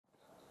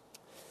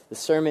The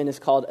sermon is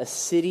called A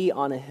City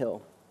on a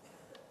Hill.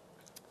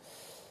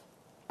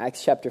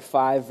 Acts chapter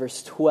 5,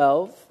 verse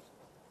 12.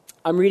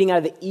 I'm reading out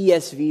of the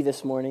ESV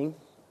this morning.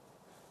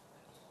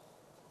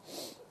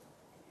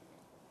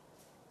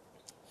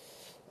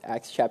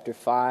 Acts chapter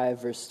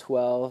 5, verse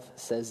 12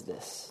 says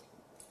this.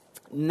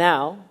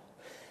 Now,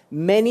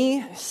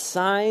 many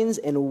signs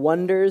and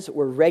wonders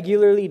were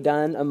regularly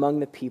done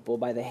among the people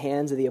by the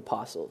hands of the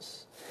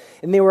apostles.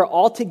 And they were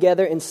all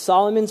together in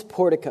Solomon's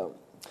portico.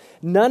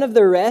 None of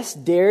the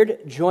rest dared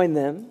join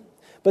them,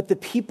 but the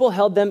people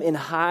held them in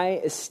high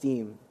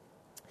esteem.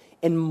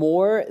 And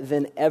more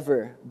than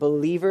ever,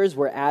 believers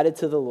were added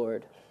to the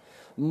Lord,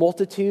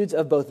 multitudes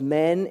of both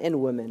men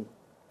and women,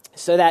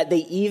 so that they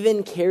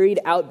even carried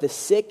out the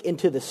sick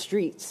into the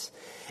streets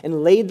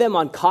and laid them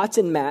on cots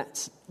and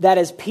mats, that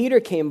as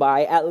Peter came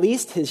by, at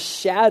least his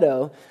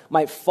shadow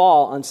might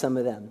fall on some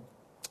of them.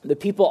 The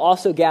people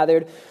also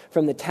gathered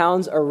from the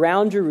towns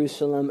around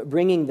Jerusalem,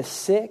 bringing the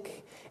sick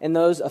and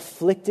those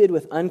afflicted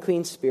with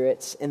unclean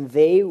spirits, and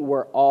they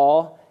were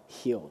all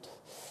healed.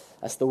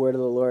 That's the word of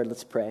the Lord.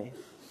 Let's pray.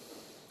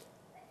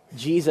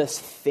 Jesus,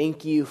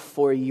 thank you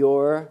for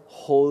your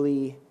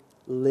holy,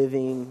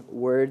 living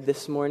word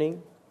this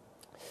morning.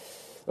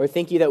 Lord,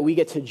 thank you that we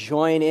get to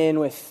join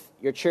in with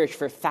your church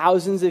for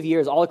thousands of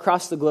years all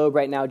across the globe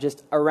right now,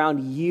 just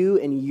around you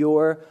and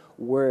your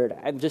word.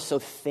 I'm just so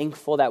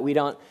thankful that we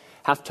don't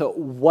have to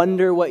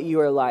wonder what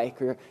you are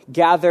like or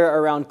gather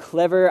around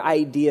clever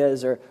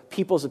ideas or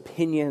people's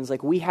opinions.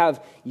 Like, we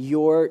have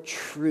your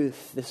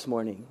truth this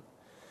morning.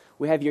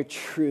 We have your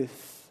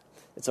truth.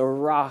 It's a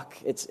rock.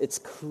 It's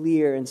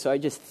clear. And so I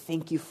just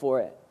thank you for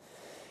it.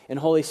 And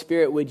Holy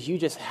Spirit, would you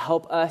just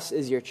help us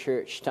as your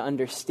church to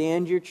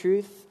understand your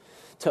truth,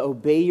 to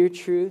obey your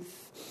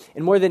truth,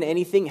 and more than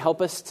anything,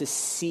 help us to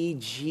see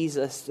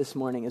Jesus this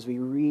morning as we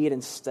read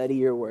and study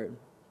your word.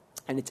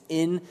 And it's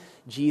in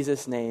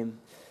Jesus' name.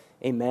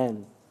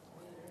 Amen.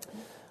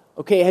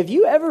 Okay, have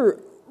you ever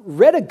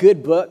read a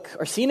good book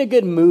or seen a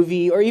good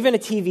movie or even a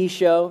TV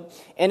show,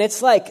 and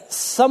it's like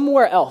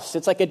somewhere else?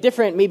 It's like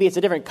maybe it's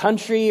a different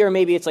country, or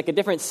maybe it's like a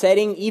different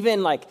setting,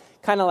 even like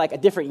kind of like a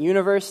different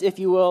universe, if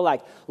you will,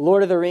 like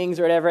Lord of the Rings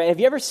or whatever. Have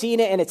you ever seen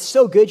it and it's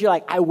so good, you're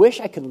like, I wish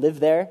I could live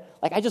there.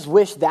 Like, I just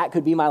wish that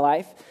could be my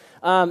life.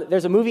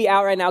 There's a movie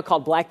out right now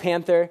called Black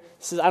Panther.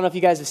 I don't know if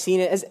you guys have seen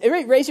it.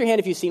 Raise your hand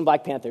if you've seen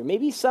Black Panther.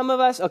 Maybe some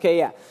of us? Okay,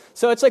 yeah.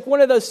 So it's like one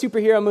of those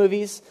superhero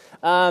movies,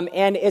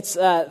 and it's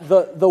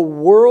the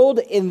world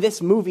in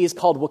this movie is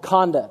called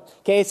Wakanda.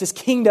 Okay, it's this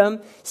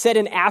kingdom set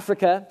in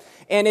Africa,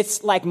 and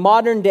it's like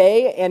modern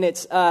day, and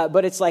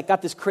but it's like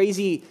got this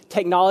crazy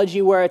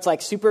technology where it's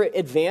like super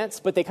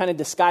advanced, but they kind of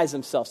disguise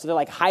themselves. So they're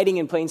like hiding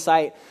in plain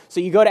sight. So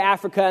you go to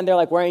Africa, and they're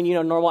like wearing,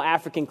 normal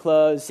African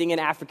clothes, singing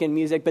African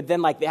music, but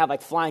then like they have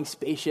like flying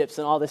spaceships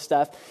and all this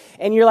stuff.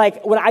 And you're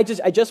like, I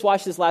just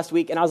watched this last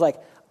week, and I was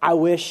like, I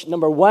wish,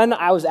 number one,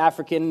 I was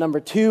African. Number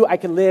two, I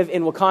could live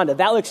in Wakanda.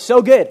 That looks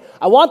so good.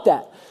 I want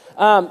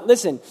that.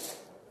 Listen,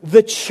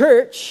 the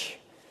church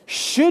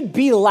should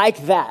be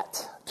like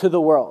that to the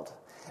world.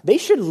 They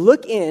should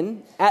look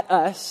in at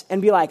us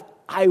and be like,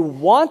 I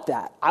want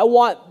that. I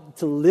want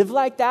to live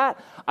like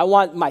that. I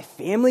want my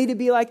family to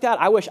be like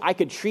that. I wish I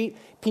could treat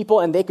people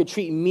and they could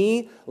treat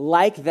me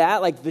like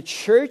that. Like, the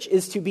church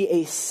is to be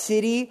a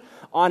city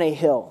on a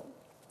hill.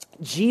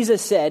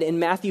 Jesus said in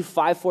Matthew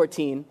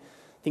 5:14,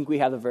 I think we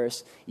have the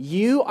verse,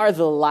 you are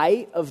the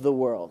light of the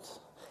world.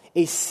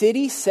 A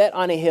city set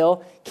on a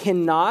hill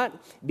cannot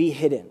be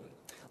hidden.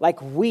 Like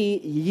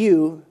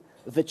you,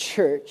 the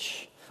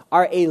church,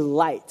 are a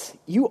light.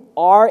 You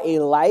are a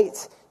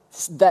light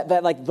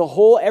that like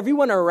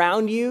everyone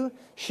around you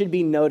should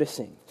be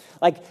noticing.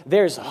 Like,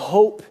 there's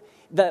hope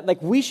that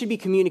like we should be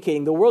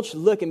communicating. The world should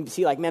look and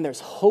see like, man, there's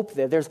hope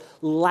there. There's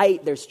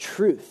light. There's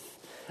truth.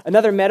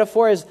 Another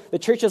metaphor is the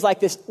church is like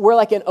this. We're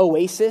like an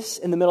oasis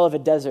in the middle of a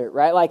desert,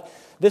 right? Like,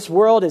 this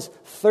world is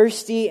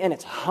thirsty and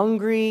it's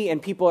hungry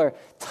and people are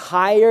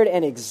tired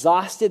and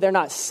exhausted. They're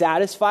not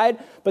satisfied.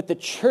 But the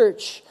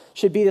church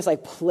should be this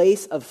like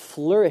place of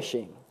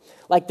flourishing.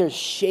 Like, there's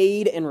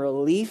shade and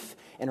relief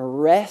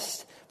and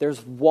rest.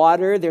 There's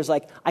water. There's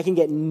like, I can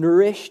get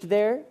nourished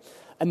there.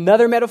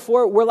 Another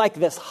metaphor, we're like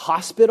this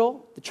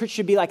hospital. The church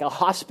should be like a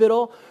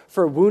hospital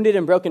for wounded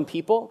and broken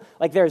people.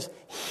 Like, there's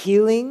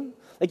healing.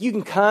 Like, you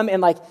can come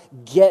and like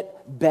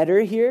get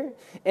better here.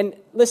 And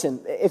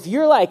listen, if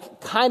you're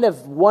like kind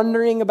of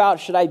wondering about,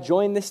 should I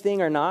join this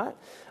thing or not?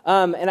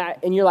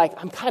 And you're like,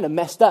 I'm kind of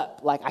messed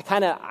up. Like,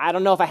 I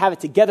don't know if I have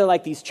it together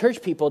like these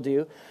church people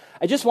do.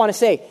 I just want to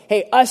say,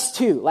 hey, us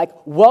too, like,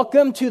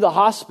 welcome to the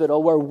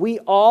hospital where we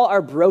all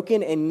are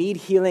broken and need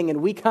healing.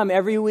 And we come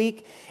every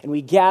week and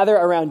we gather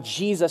around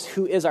Jesus,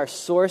 who is our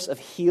source of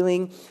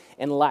healing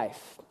and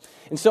life.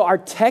 And so our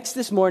text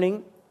this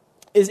morning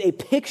is a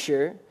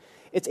picture.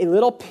 It's a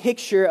little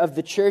picture of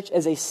the church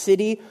as a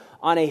city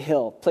on a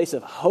hill, place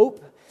of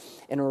hope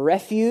and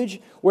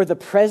refuge, where the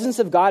presence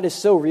of God is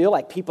so real,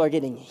 like people are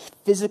getting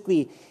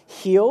physically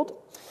healed.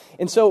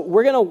 And so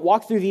we're going to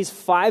walk through these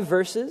 5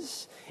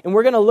 verses, and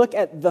we're going to look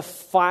at the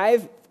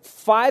 5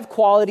 5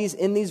 qualities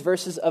in these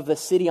verses of the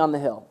city on the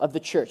hill, of the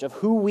church, of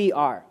who we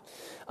are.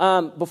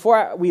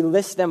 Before we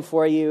list them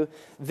for you,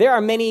 there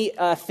are many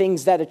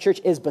things that a church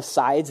is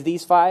besides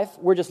these 5.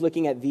 We're just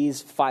looking at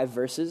these 5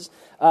 verses.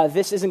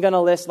 This isn't going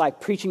to list like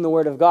preaching the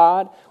word of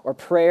God or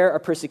prayer or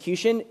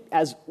persecution.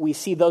 As we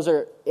see, those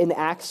are in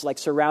Acts, like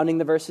surrounding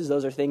the verses.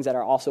 Those are things that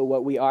are also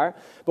what we are.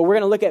 But we're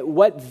going to look at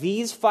what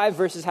these 5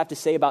 verses have to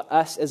say about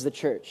us as the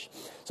church.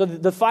 So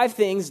the 5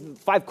 things,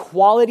 5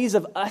 qualities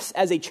of us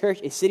as a church,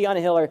 a city on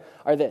a hill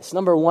are this.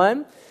 Number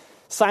 1,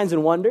 signs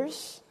and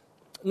wonders.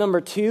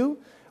 Number 2,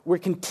 we're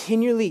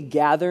continually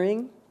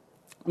gathering.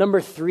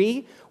 Number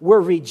 3, we're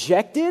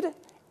rejected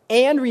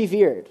and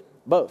revered.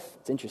 Both.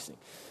 It's interesting.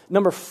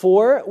 Number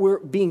 4, we're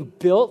being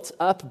built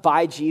up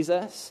by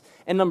Jesus.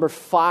 And number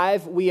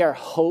 5, we are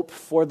hope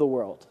for the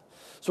world.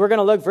 So we're going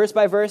to look verse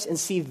by verse and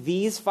see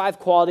these 5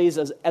 qualities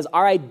as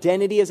our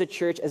identity as a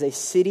church, as a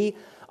city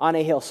on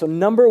a hill. So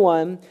number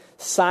 1,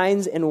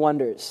 signs and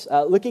wonders.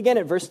 Look again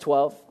at verse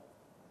 12.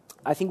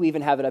 I think we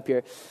even have it up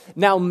here.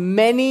 Now,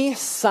 many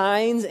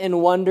signs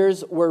and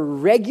wonders were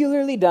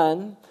regularly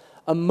done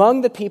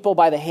among the people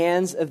by the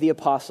hands of the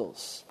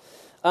apostles.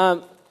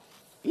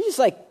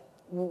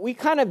 We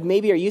kind of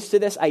maybe are used to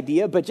this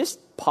idea, but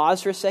just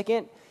pause for a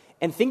second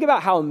and think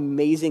about how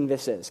amazing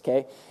this is,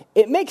 okay?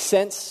 It makes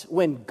sense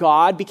when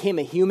God became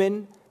a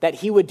human that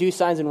he would do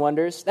signs and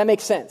wonders. That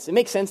makes sense. It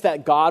makes sense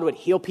that God would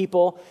heal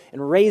people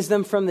and raise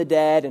them from the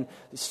dead and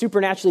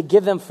supernaturally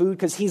give them food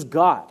because he's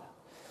God.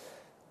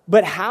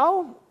 But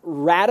how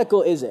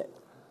radical is it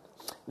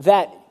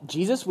that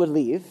Jesus would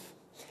leave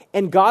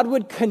and God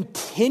would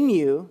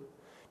continue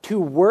to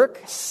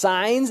work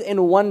signs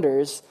and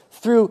wonders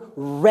through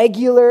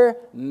regular,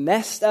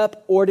 messed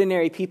up,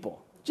 ordinary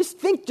people? Just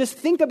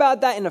think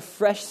about that in a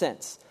fresh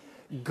sense.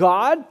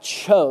 God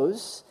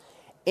chose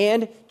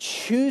and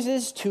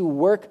chooses to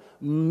work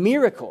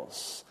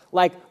miracles,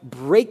 like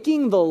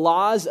breaking the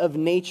laws of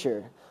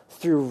nature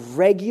through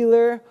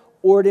regular,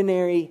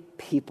 ordinary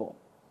people.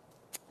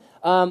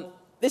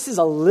 This is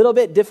a little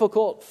bit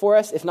difficult for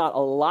us, if not a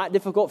lot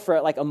difficult for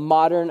like a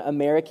modern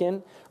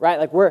American, right?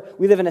 Like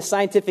we live in a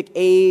scientific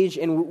age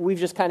and we've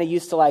just kind of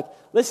used to like,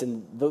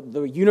 listen,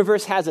 the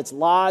universe has its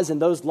laws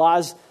and those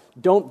laws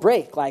don't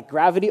break. Like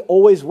gravity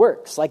always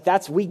works. Like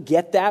we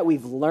get that.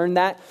 We've learned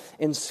that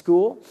in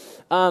school.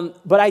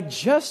 But I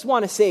just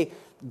want to say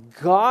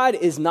God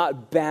is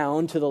not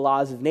bound to the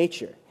laws of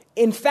nature.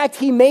 In fact,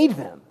 he made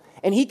them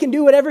and he can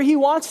do whatever he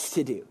wants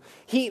to do.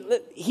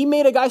 He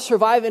made a guy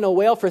survive in a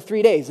whale for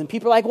 3 days. And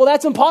people are like, well,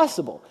 that's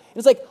impossible. And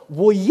it's like,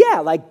 well,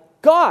 yeah, like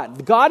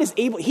God is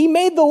able. He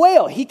made the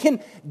whale. He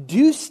can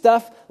do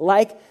stuff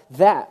like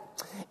that.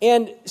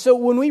 And so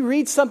when we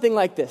read something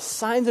like this,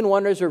 signs and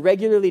wonders were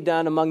regularly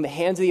done among the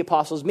hands of the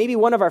apostles, maybe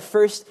one of our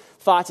first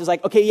thoughts is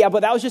like, okay, yeah, but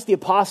that was just the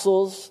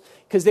apostles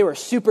because they were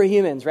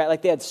superhumans, right?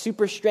 Like they had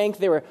super strength.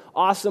 They were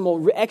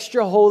awesome,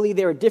 extra holy.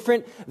 They were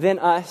different than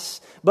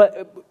us.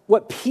 But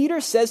what Peter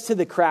says to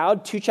the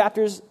crowd 2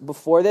 chapters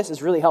before this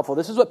is really helpful.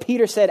 This is what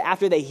Peter said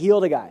after they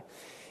healed a guy.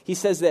 He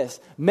says this,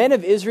 "Men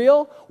of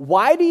Israel,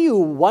 why do you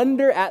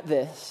wonder at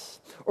this?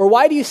 Or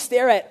why do you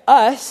stare at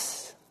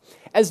us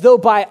as though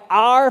by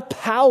our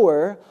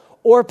power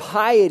or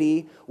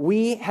piety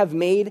we have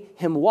made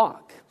him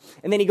walk?"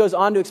 And then he goes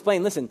on to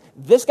explain, listen,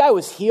 this guy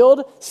was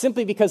healed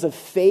simply because of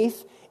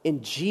faith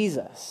in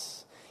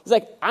Jesus. He's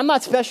like, I'm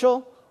not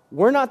special.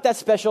 We're not that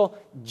special.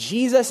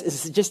 Jesus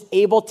is just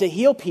able to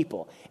heal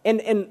people.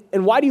 And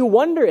why do you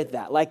wonder at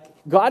that? Like,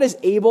 God is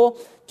able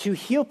to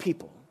heal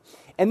people.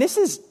 And this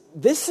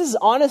is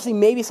honestly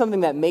maybe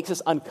something that makes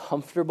us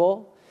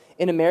uncomfortable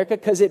in America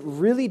because it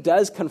really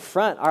does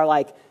confront our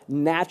like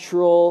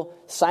natural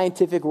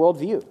scientific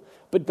worldview.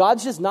 But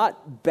God's just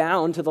not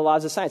bound to the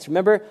laws of science.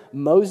 Remember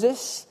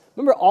Moses?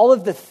 Remember all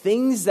of the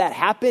things that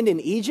happened in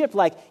Egypt?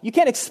 Like, you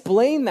can't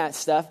explain that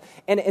stuff.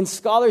 And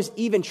scholars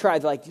even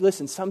tried. Like,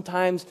 listen,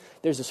 sometimes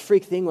there's this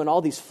freak thing when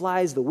all these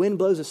flies, the wind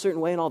blows a certain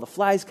way and all the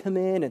flies come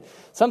in. And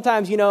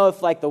sometimes,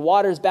 if like the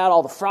water's bad,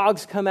 all the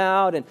frogs come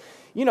out. And,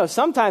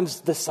 sometimes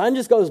the sun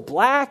just goes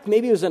black.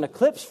 Maybe it was an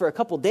eclipse for a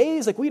couple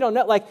days. Like, we don't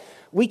know. Like,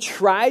 we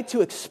try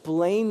to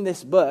explain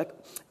this book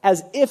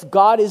as if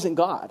God isn't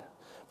God.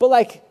 But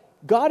like,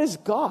 God is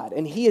God,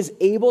 and he is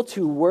able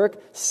to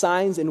work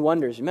signs and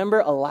wonders.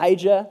 Remember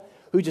Elijah,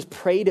 who just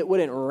prayed it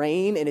wouldn't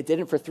rain, and it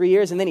didn't for 3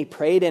 years, and then he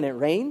prayed and it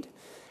rained?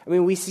 I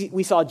mean,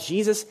 we saw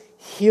Jesus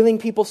healing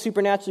people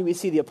supernaturally. We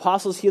see the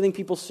apostles healing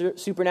people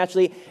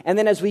supernaturally. And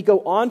then as we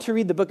go on to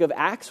read the book of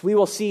Acts, we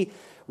will see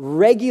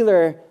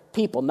regular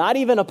people, not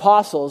even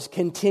apostles,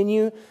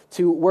 continue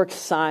to work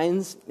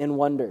signs and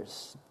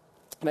wonders.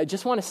 And I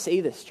just want to say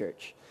this,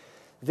 church.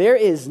 There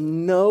is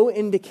no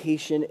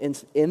indication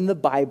in the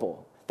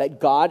Bible that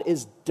God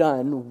is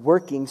done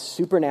working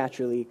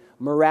supernaturally,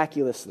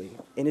 miraculously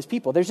in his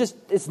people.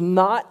 It's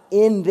not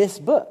in this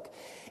book.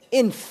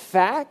 In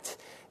fact,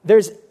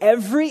 there's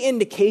every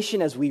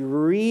indication as we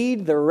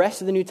read the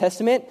rest of the New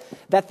Testament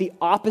that the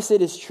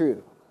opposite is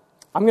true.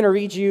 I'm going to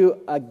read you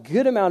a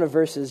good amount of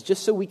verses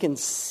just so we can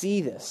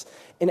see this.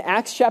 In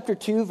Acts chapter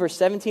 2, verse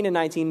 17 and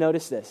 19,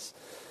 notice this.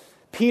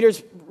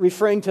 Peter's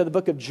referring to the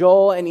book of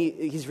Joel, and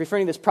he's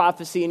referring to this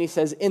prophecy, and he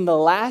says, in the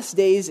last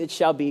days it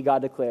shall be,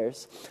 God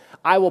declares,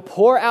 I will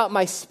pour out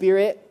my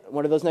Spirit,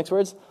 what are those next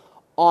words?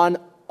 On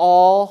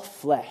all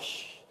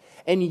flesh.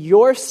 And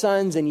your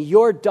sons and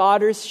your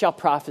daughters shall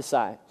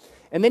prophesy.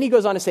 And then he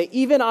goes on to say,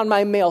 even on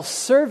my male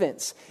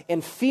servants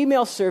and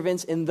female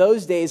servants in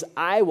those days,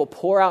 I will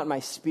pour out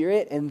my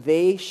Spirit, and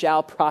they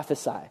shall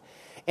prophesy.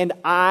 And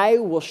I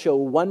will show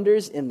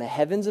wonders in the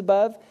heavens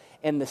above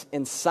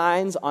and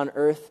signs on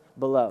earth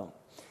below.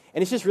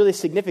 And it's just really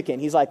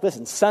significant. He's like,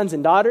 listen, sons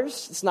and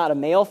daughters, it's not a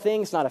male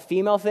thing, it's not a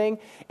female thing.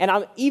 And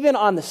I'm even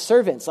on the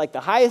servants, like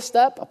the highest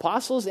up,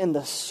 apostles, and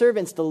the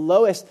servants, the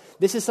lowest,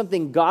 this is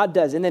something God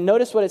does. And then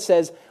notice what it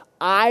says,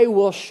 I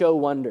will show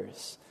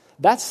wonders.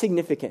 That's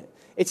significant.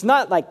 It's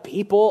not like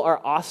people are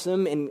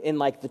awesome and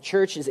like the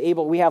church is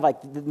able, we have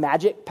like the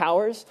magic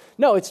powers.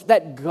 No, it's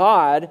that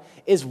God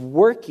is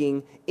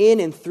working in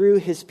and through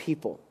his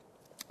people.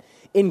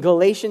 In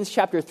Galatians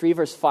chapter 3,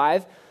 verse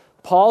 5,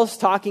 Paul's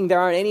talking, there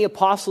aren't any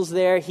apostles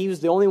there. He was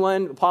the only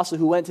one apostle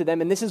who went to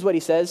them. And this is what he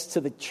says to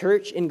the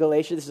church in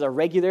Galatia. This is a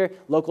regular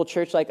local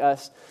church like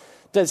us.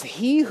 Does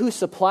he who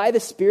supply the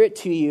Spirit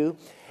to you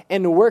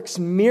and works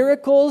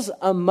miracles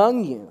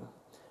among you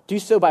do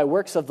so by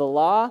works of the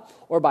law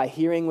or by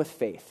hearing with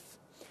faith?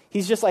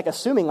 He's just like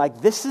assuming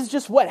like this is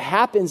just what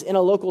happens in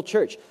a local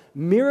church.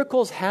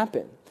 Miracles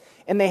happen,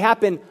 and they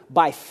happen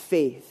by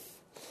faith.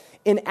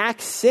 In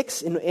Acts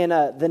 6, in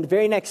the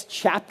very next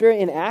chapter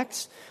in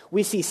Acts,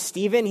 we see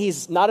Stephen.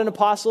 He's not an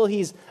apostle.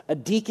 He's a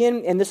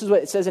deacon. And this is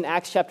what it says in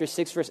Acts chapter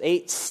 6, verse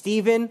 8.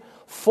 Stephen,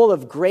 full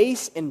of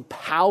grace and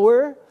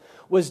power,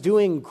 was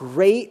doing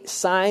great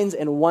signs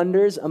and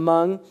wonders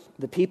among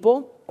the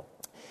people.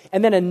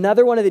 And then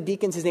another one of the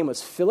deacons, his name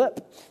was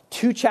Philip.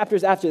 2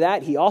 chapters after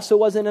that, he also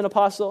wasn't an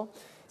apostle.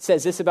 It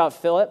says this about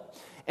Philip.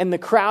 And the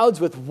crowds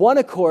with one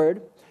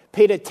accord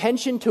paid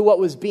attention to what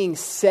was being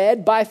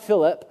said by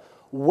Philip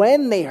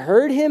when they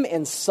heard him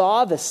and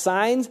saw the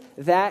signs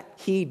that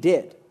he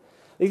did.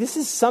 Like, this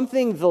is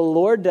something the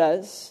Lord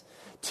does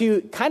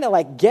to kind of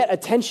like get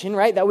attention,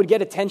 right? That would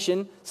get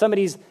attention.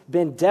 Somebody's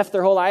been deaf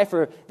their whole life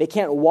or they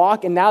can't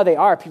walk and now they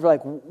are. People are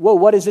like, whoa,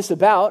 what is this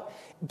about?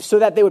 So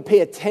that they would pay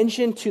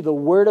attention to the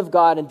word of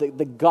God and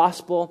the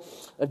gospel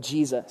of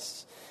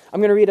Jesus. I'm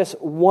going to read us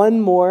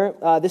one more.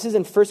 This is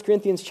in 1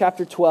 Corinthians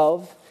chapter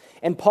 12.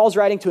 And Paul's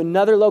writing to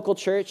another local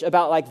church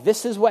about like,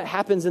 this is what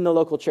happens in the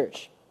local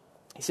church.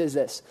 He says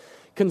this,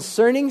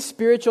 concerning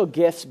spiritual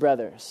gifts,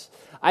 brothers,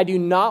 I do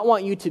not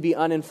want you to be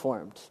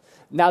uninformed.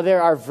 Now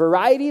there are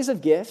varieties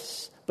of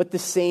gifts, but the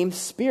same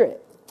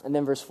Spirit. And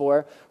then verse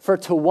 4, for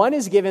to one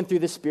is given through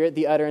the Spirit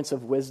the utterance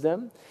of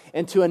wisdom,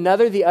 and to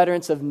another the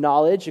utterance of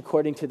knowledge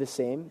according to the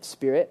same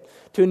Spirit,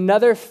 to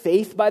another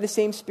faith by the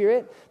same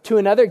Spirit, to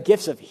another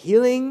gifts of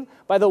healing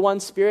by the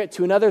one Spirit,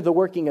 to another the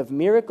working of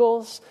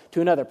miracles,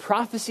 to another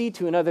prophecy,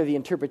 to another the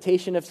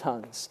interpretation of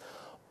tongues.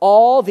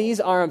 All these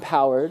are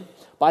empowered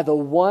by the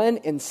one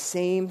and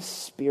same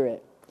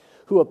Spirit,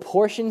 who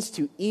apportions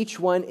to each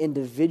one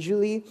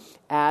individually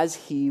as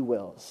he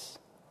wills.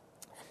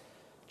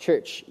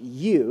 Church,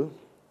 you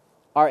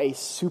are a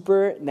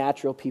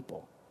supernatural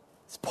people.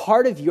 It's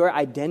part of your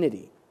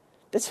identity.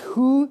 That's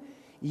who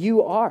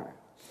you are.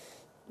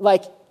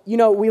 Like, you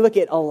know, we look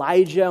at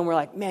Elijah and we're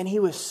like, man, he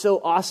was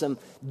so awesome.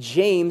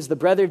 James, the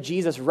brother of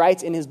Jesus,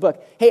 writes in his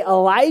book, hey,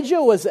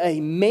 Elijah was a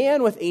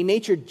man with a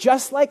nature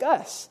just like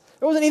us.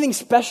 There wasn't anything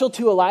special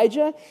to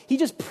Elijah. He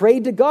just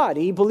prayed to God.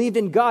 He believed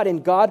in God,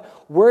 and God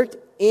worked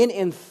in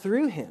and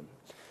through him.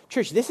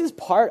 Church, this is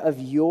part of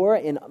your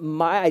and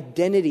my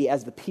identity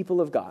as the people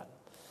of God.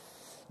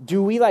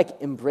 Do we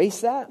like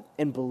embrace that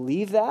and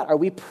believe that? Are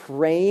we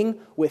praying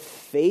with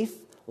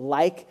faith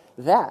like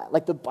that?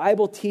 Like the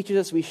Bible teaches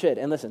us we should.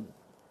 And listen,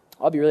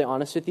 I'll be really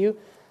honest with you.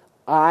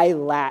 I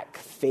lack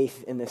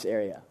faith in this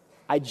area.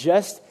 I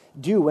just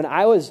do. When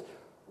I was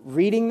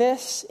reading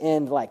this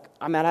and like,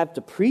 I'm going to have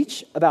to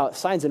preach about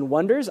signs and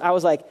wonders, I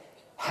was like,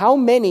 how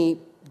many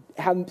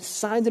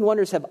signs and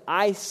wonders have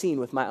I seen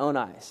with my own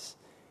eyes?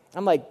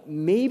 I'm like,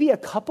 maybe a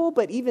couple,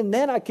 but even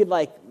then I could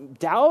like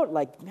doubt,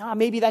 like, no,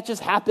 maybe that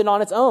just happened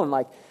on its own.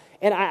 Like,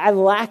 and I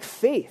lack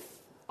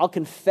faith. I'll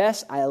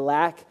confess I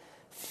lack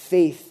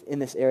faith in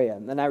this area.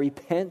 And I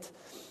repent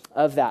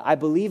of that. I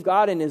believe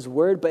God in his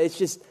word, but it's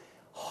just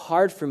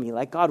hard for me.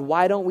 Like, God,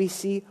 why don't we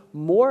see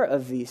more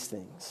of these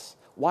things?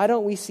 Why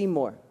don't we see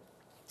more?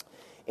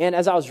 And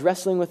as I was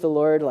wrestling with the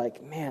Lord,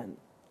 like, man,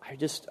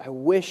 I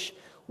wish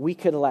we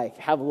could like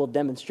have a little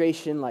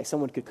demonstration, like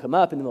someone could come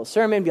up in the middle of the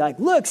sermon and be like,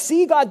 look,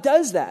 see, God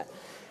does that.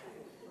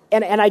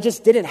 And I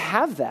just didn't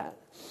have that.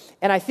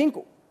 And I think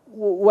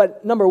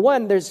number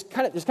one, there's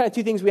kind of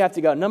two things we have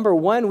to go. Number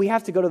one, we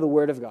have to go to the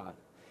Word of God.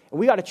 And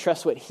we got to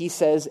trust what he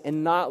says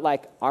and not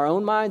like our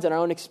own minds and our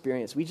own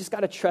experience. We just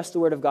got to trust the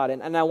Word of God.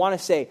 And I want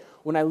to say,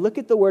 when I look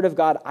at the Word of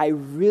God, I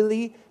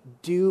really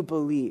do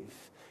believe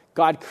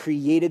God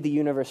created the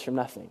universe from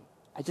nothing.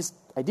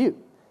 I do.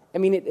 I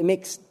mean,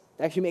 it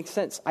actually makes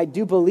sense. I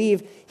do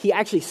believe he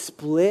actually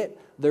split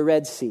the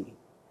Red Sea.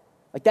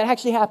 Like that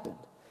actually happened.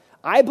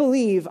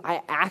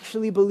 I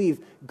actually believe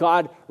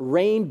God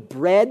rained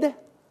bread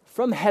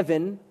from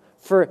heaven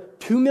for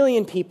 2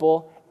 million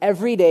people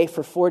every day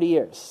for 40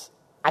 years.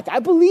 I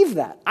believe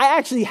that. I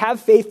actually have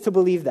faith to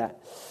believe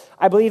that.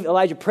 I believe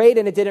Elijah prayed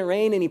and it didn't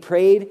rain, and he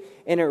prayed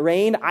and it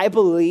rained. I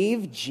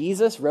believe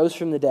Jesus rose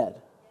from the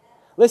dead.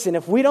 Listen,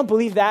 if we don't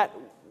believe that,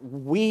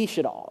 we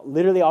should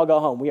literally all go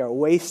home. We are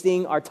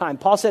wasting our time.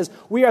 Paul says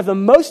we are the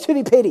most to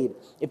be pitied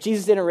if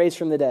Jesus didn't raise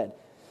from the dead.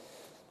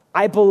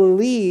 I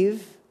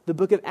believe the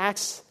book of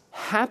Acts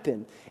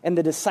happened, and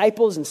the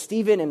disciples and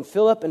Stephen and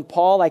Philip and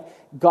Paul, like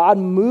God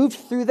moved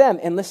through them.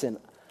 And listen,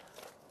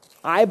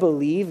 I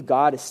believe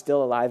God is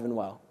still alive and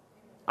well.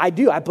 I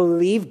do. I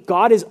believe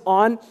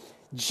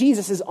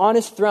Jesus is on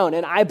his throne,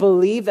 and I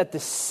believe that the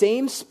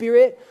same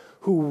Spirit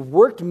who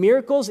worked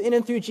miracles in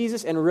and through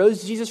Jesus and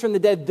rose Jesus from the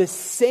dead, the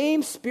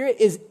same Spirit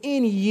is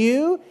in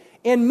you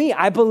and me.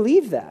 I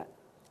believe that.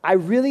 I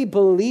really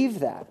believe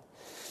that.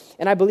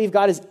 And I believe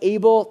God is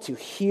able to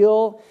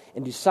heal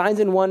and do signs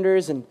and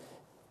wonders, and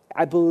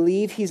I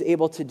believe he's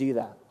able to do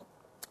that.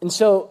 And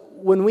so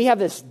when we have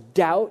this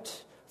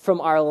doubt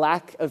from our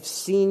lack of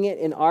seeing it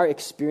in our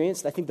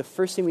experience, I think the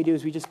first thing we do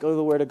is we just go to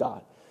the Word of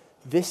God.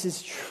 This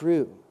is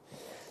true.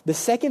 The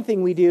second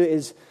thing we do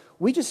is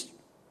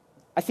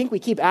I think we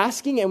keep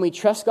asking and we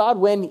trust God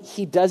when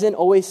he doesn't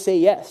always say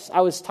yes.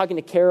 I was talking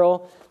to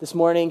Carol this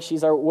morning.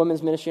 She's our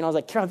women's ministry. And I was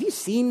like, Carol, have you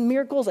seen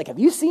miracles? Like,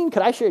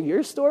 could I share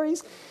your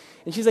stories?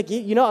 And she's like,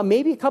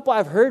 maybe a couple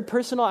I've heard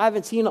personal, I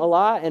haven't seen a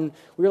lot. And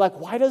we were like,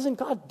 why doesn't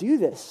God do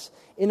this,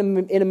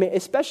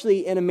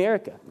 especially in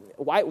America?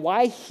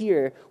 Why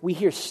here? We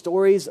hear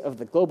stories of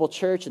the global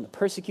church and the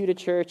persecuted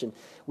church, and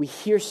we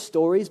hear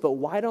stories, but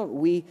why don't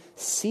we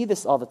see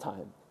this all the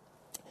time?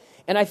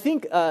 And I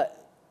think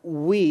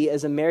we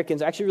as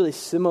Americans are actually really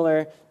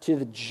similar to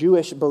the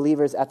Jewish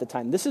believers at the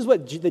time. This is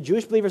what the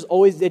Jewish believers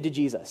always did to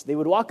Jesus. They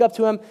would walk up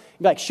to him and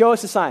be like, show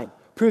us a sign,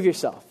 prove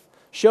yourself,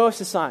 show us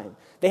a sign.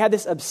 They had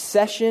this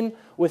obsession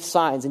with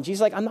signs. And Jesus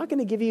is like, I'm not going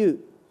to give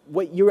you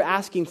what you're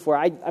asking for.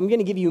 I'm going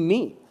to give you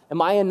me.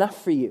 Am I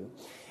enough for you?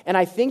 And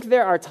I think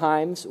there are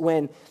times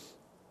when,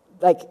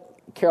 like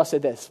Carol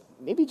said this,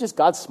 maybe just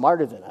God's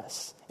smarter than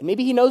us. And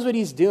maybe he knows what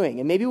he's doing.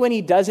 And maybe when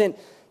he doesn't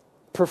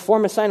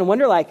perform a sign and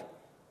wonder, like,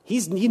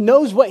 he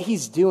knows what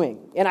he's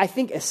doing. And I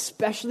think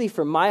especially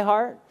for my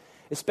heart,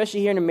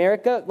 especially here in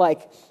America,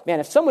 like, man,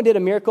 if someone did a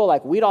miracle,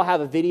 like, we'd all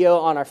have a video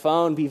on our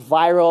phone, be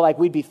viral, like,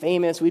 we'd be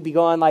famous, we'd be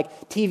going,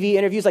 like, TV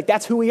interviews, like,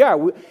 that's who we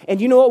are.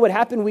 And you know what would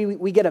happen?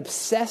 We get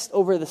obsessed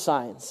over the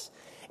signs,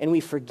 and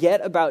we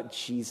forget about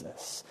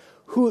Jesus,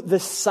 who the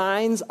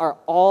signs are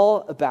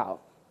all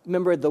about.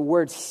 Remember, the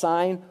word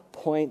sign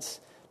points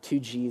to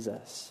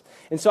Jesus.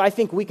 And so I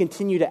think we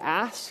continue to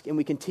ask, and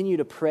we continue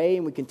to pray,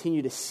 and we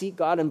continue to seek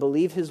God and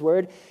believe his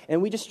word,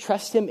 and we just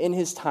trust him in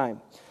his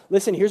time.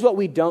 Listen, here's what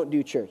we don't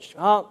do, church.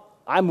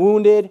 I'm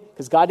wounded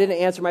because God didn't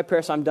answer my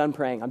prayer, so I'm done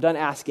praying. I'm done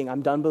asking.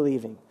 I'm done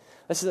believing.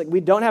 This is like,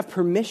 we don't have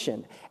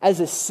permission. As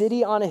a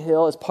city on a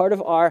hill, as part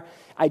of our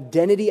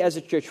identity as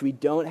a church, we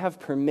don't have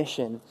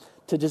permission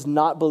to just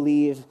not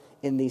believe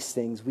in these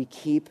things. We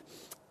keep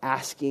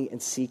asking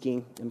and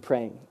seeking and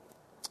praying.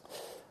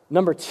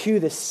 Number 2,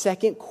 the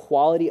second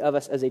quality of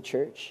us as a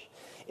church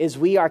is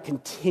we are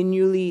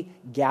continually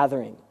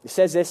gathering. It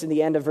says this in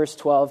the end of verse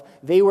 12.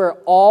 They were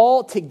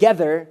all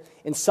together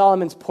in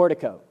Solomon's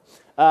portico.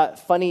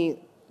 Funny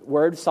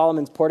word,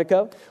 Solomon's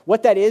portico.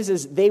 What that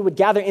is they would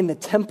gather in the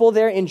temple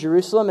there in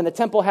Jerusalem, and the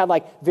temple had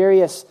like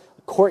various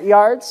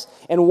courtyards,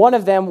 and one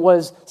of them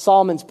was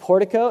Solomon's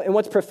portico. And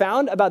what's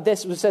profound about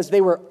this, it says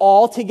they were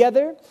all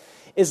together,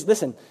 is,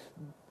 listen,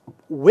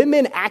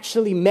 women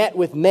actually met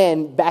with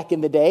men back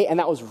in the day, and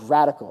that was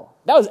radical.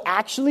 That was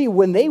actually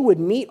when they would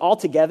meet all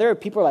together,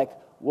 people are like,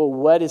 well,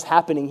 what is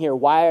happening here?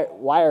 Why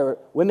are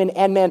women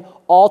and men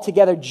all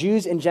together,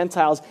 Jews and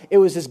Gentiles? It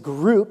was this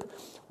group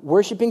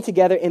worshiping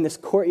together in this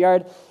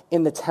courtyard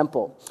in the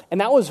temple. And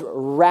that was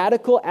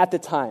radical at the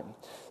time.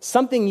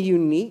 Something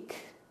unique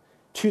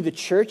to the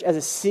church as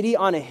a city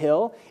on a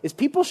hill is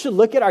people should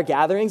look at our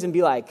gatherings and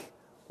be like,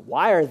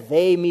 why are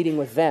they meeting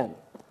with them?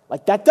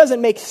 Like, that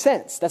doesn't make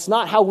sense. That's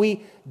not how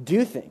we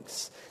do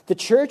things. The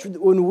church,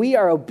 when we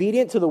are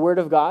obedient to the word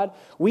of God,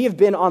 we have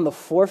been on the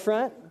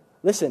forefront,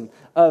 listen,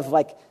 of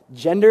like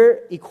gender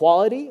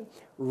equality,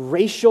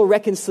 racial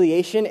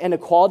reconciliation, and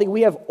equality.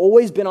 We have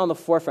always been on the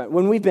forefront.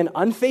 When we've been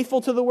unfaithful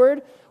to the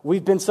word,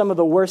 we've been some of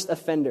the worst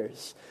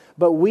offenders.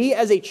 But we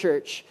as a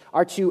church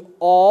are to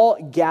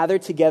all gather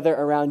together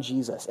around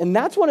Jesus. And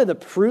that's one of the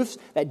proofs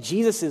that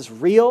Jesus is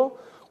real,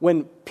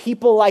 when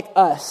people like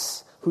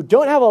us, who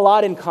don't have a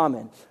lot in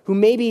common, who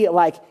maybe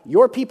like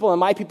your people and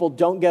my people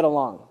don't get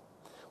along,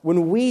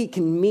 when we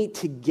can meet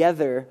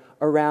together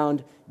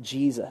around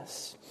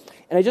Jesus.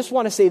 And I just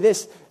want to say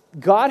this,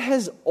 God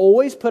has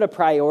always put a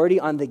priority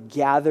on the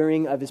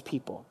gathering of his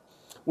people.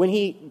 When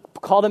he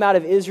called them out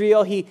of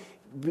Israel, he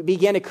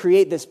began to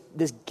create this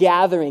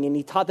gathering, and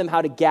he taught them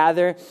how to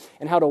gather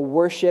and how to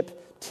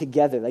worship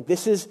together. Like,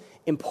 this is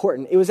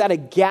important. It was at a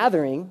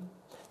gathering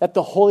that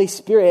the Holy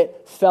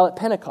Spirit fell at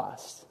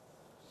Pentecost.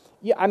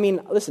 Yeah, I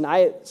mean, listen,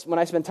 when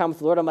I spend time with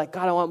the Lord, I'm like,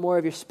 God, I want more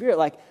of your Spirit.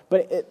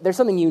 There's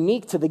something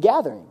unique to the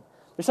gathering.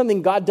 There's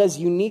something God does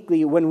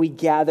uniquely when we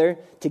gather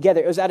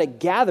together. It was at a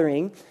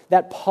gathering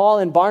that Paul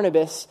and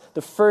Barnabas,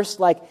 the first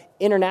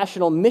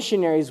international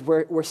missionaries,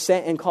 were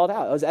sent and called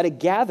out. It was at a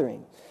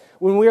gathering.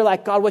 When we were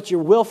like, God, what's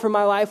your will for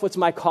my life? What's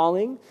my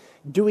calling?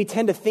 Do we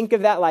tend to think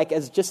of that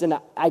as just an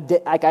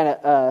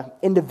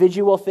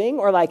individual thing?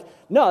 Or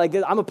no,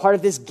 I'm a part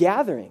of this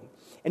gathering.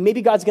 And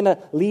maybe God's going to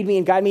lead me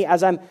and guide me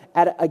as I'm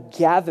at a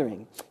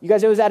gathering. You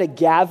guys, it was at a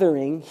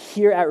gathering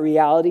here at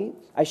Reality.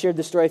 I shared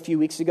the story a few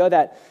weeks ago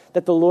that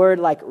the Lord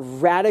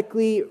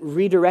radically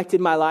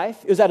redirected my life.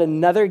 It was at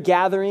another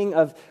gathering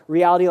of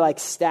Reality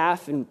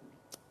staff and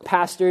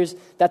pastors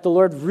that the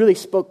Lord really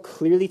spoke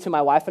clearly to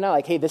my wife and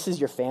I, hey, this is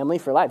your family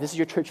for life. This is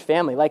your church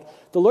family.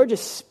 The Lord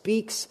just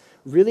speaks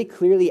really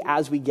clearly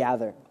as we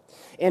gather.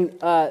 And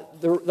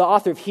the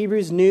author of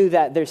Hebrews knew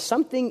that there's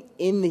something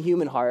in the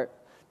human heart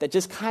that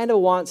just kind of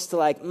wants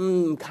to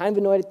I'm kind of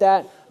annoyed at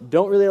that,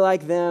 don't really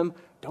like them,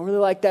 don't really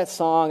like that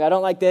song, I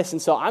don't like this, and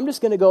so I'm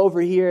just going to go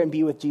over here and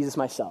be with Jesus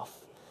myself.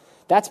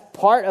 That's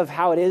part of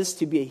how it is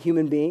to be a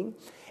human being.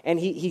 And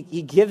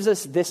he gives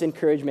us this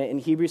encouragement in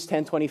Hebrews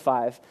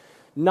 10:25,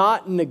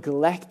 not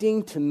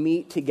neglecting to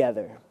meet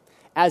together,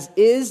 as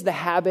is the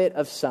habit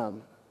of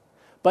some,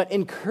 but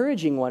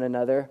encouraging one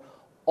another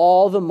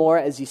all the more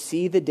as you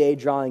see the day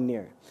drawing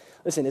near.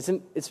 Listen,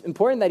 it's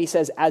important that he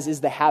says, as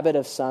is the habit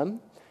of some,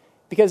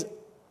 because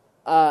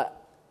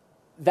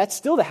that's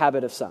still the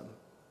habit of some.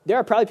 There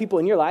are probably people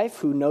in your life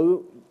who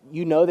know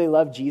they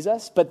love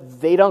Jesus, but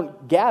they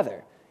don't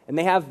gather. And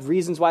they have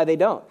reasons why they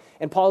don't.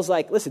 And Paul's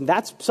like, listen,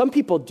 some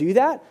people do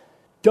that.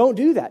 Don't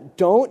do that.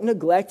 Don't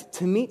neglect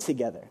to meet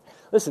together.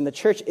 Listen, the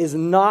church is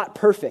not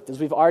perfect, as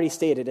we've already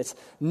stated. It's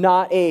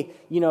not a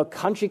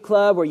country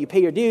club where you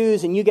pay your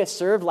dues and you get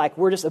served.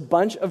 We're just a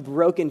bunch of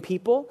broken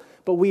people.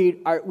 But we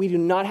do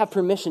not have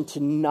permission to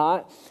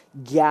not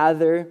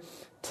gather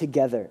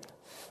together.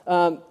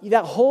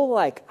 That whole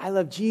I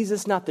love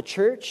Jesus, not the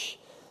church,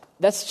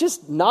 that's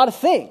just not a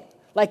thing.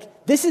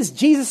 This is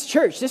Jesus'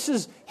 church. This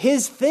is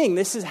his thing.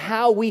 This is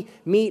how we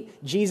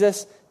meet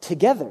Jesus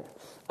together.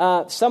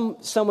 Some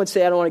would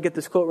say, I don't want to get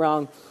this quote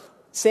wrong,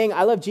 saying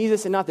I love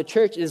Jesus and not the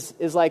church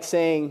is like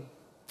saying,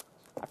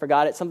 I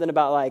forgot it, something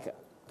about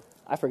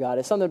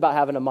something about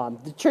having a mom.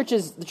 The church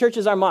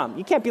is our mom.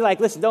 You can't be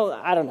listen,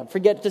 I don't know,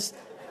 forget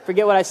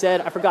what I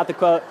said. I forgot the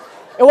quote.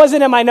 It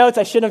wasn't in my notes.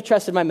 I shouldn't have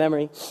trusted my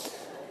memory.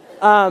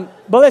 But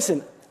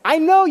listen, I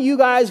know you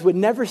guys would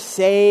never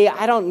say,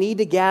 I don't need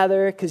to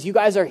gather, because you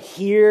guys are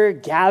here,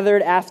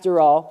 gathered after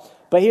all.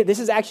 But here, this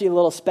is actually a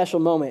little special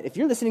moment. If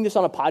you're listening to this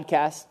on a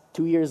podcast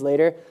 2 years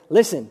later,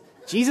 listen,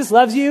 Jesus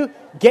loves you.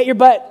 Get your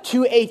butt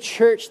to a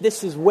church.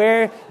 This is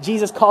where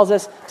Jesus calls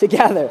us to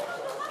gather.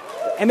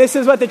 And this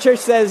is what the church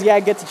says,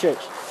 get to church.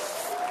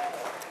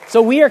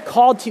 So we are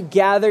called to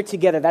gather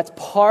together. That's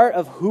part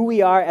of who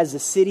we are as a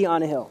city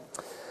on a hill.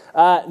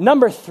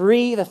 Number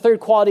 3, the third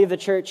quality of the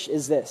church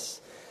is this.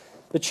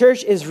 The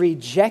church is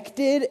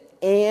rejected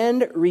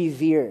and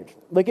revered.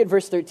 Look at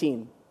verse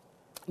 13.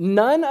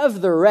 None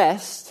of the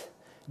rest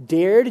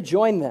dared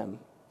join them,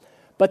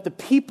 but the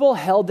people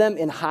held them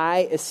in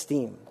high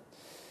esteem.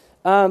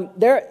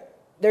 There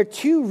are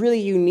two really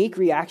unique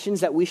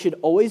reactions that we should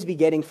always be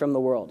getting from the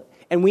world,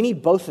 and we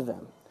need both of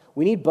them.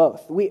 We need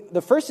both.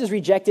 The first is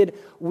rejected.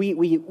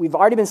 We've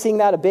already been seeing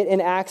that a bit in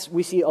Acts.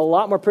 We see a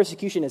lot more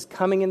persecution is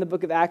coming in the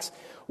book of Acts.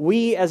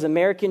 We, as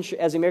American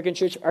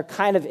church, are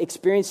kind of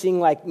experiencing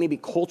maybe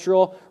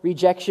cultural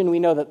rejection. We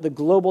know that the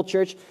global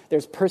church,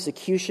 there's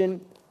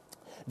persecution.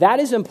 That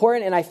is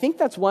important, and I think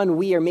that's one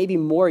we are maybe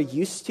more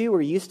used to.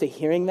 We're used to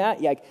hearing that.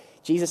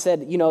 Jesus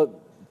said,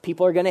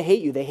 people are going to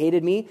hate you. They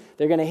hated me.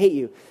 They're going to hate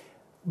you.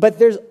 But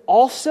there's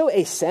also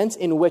a sense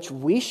in which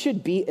we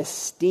should be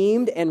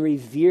esteemed and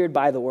revered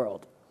by the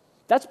world.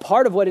 That's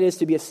part of what it is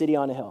to be a city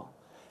on a hill.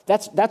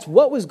 That's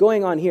what was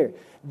going on here.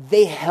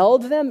 They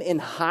held them in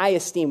high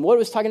esteem. What it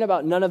was talking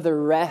about, none of the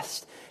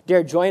rest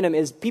dare join them,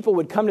 is people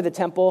would come to the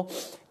temple.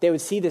 They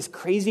would see this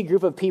crazy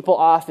group of people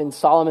off in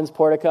Solomon's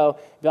portico.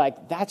 Be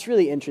like, that's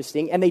really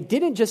interesting. And they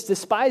didn't just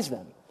despise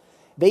them.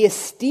 They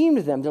esteemed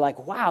them. They're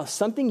like, wow,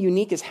 something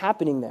unique is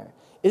happening there.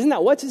 Isn't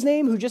that what's his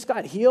name who just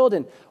got healed?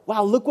 And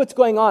wow, look what's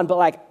going on.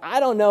 But I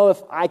don't know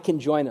if I can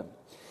join him.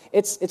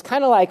 It's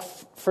kind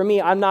of for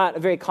me, I'm not a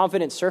very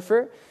confident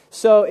surfer.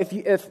 So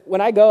if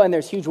when I go and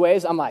there's huge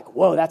waves, I'm like,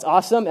 whoa, that's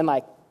awesome. And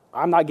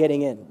I'm not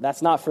getting in.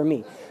 That's not for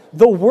me.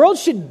 The world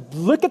should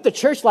look at the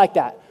church like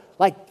that.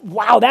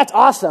 Wow, that's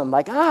awesome.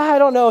 I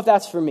don't know if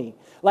that's for me.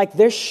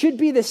 There should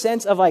be this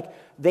sense of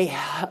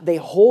they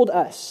hold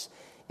us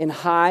in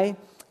high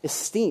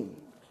esteem.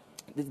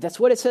 That's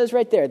what it says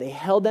right there. They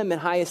held them in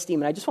high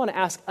esteem. And I just want to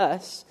ask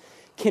us,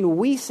 can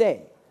we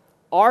say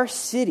our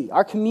city,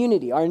 our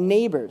community, our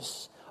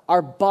neighbors,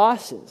 our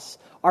bosses,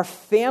 our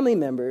family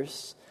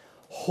members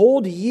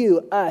hold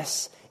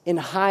us in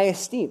high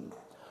esteem?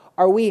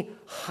 Are we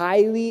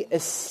highly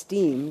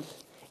esteemed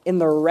in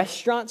the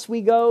restaurants we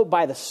go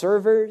by the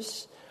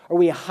servers? Are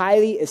we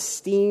highly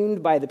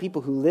esteemed by the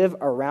people who live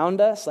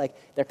around us? Like,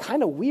 they're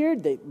kind of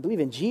weird. They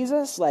believe in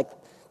Jesus. Like,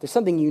 there's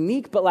something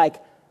unique, but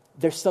like,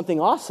 there's something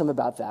awesome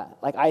about that.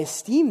 Like, I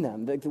esteem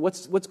them. Like,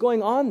 what's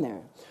going on there?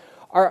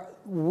 Are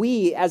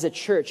we, as a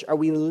church, are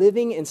we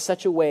living in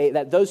such a way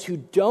that those who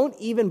don't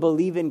even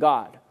believe in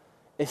God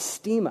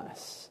esteem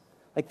us?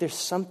 Like, there's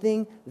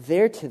something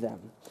there to them.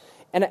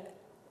 And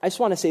I just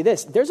want to say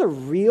this. There's a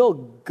real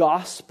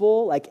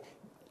gospel,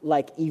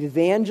 like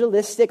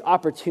evangelistic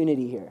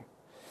opportunity here.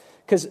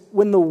 Because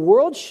when the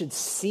world should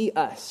see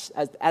us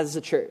as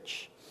a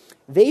church,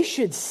 they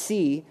should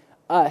see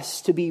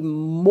us to be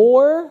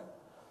more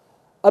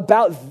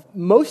about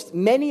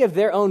many of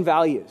their own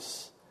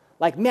values.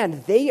 Like,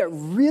 man, they are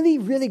really,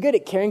 really good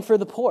at caring for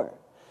the poor.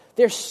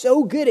 They're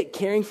so good at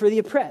caring for the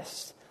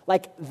oppressed.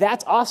 Like,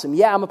 that's awesome.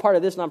 Yeah, I'm a part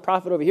of this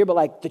nonprofit over here, but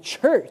like the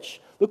church,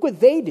 look what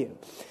they do.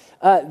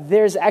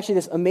 There's actually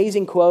this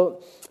amazing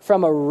quote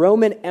from a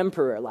Roman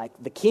emperor, like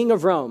the king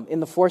of Rome in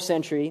the 4th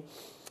century.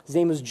 His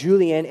name was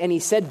Julian, and he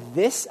said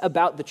this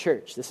about the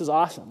church. This is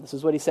awesome. This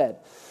is what he said.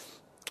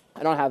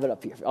 I don't have it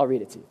up here. I'll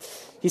read it to you.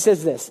 He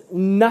says this: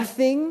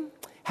 nothing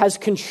has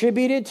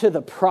contributed to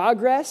the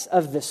progress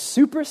of the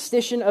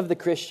superstition of the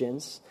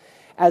Christians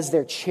as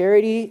their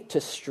charity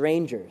to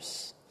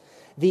strangers.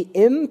 The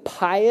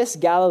impious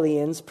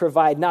Galileans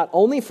provide not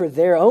only for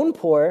their own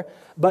poor,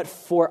 but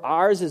for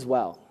ours as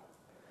well.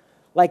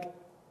 Like,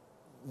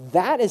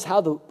 that is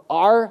how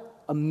our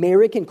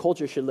American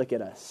culture should look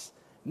at us.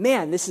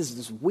 Man, this is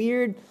this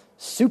weird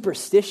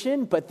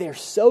superstition, but they're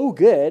so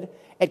good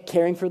at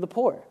caring for the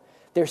poor.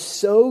 They're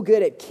so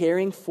good at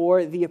caring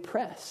for the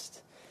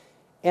oppressed.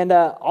 And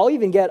I'll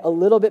even get a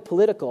little bit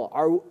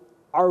political.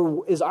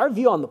 Is our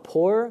view on the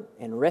poor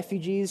and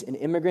refugees and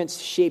immigrants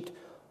shaped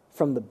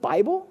from the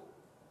Bible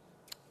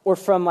or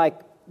from like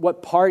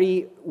what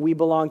party we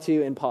belong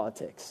to in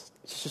politics?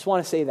 Just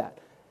want to say that.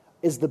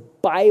 Is the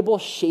Bible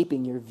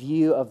shaping your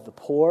view of the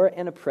poor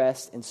and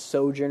oppressed and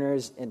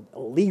sojourners and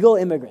illegal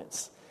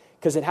immigrants?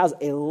 Because it has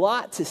a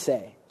lot to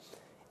say.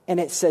 And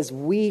it says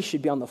we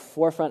should be on the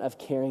forefront of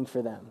caring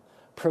for them,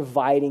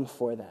 providing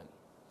for them.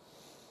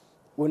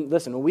 When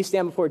we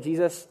stand before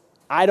Jesus,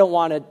 I don't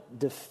want to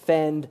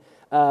defend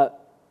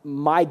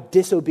my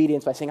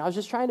disobedience by saying, I was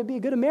just trying to be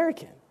a good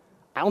American.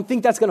 I don't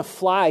think that's going to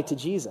fly to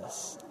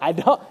Jesus.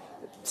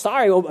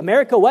 Sorry,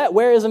 America, what?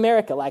 Where is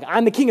America? Like,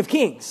 I'm the King of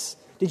Kings.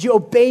 Did you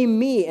obey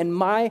me and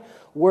my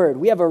word?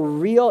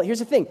 Here's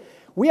the thing.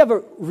 We have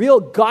a real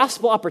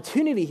gospel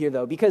opportunity here,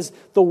 though, because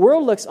the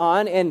world looks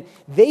on and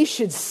they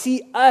should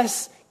see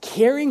us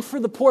caring for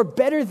the poor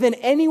better than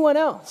anyone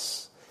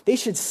else. They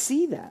should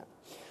see that.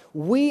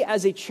 We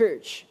as a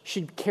church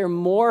should care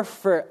more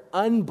for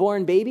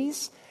unborn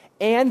babies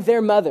and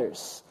their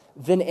mothers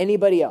than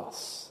anybody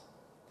else.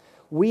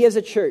 We as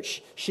a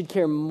church should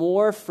care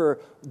more for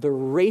the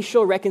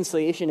racial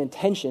reconciliation and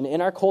tension in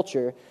our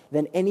culture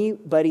than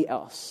anybody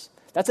else.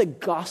 That's a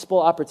gospel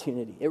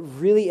opportunity. It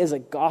really is a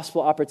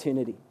gospel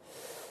opportunity.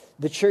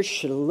 The church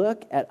should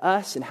look at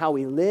us and how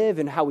we live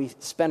and how we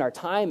spend our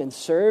time and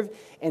serve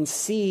and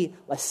see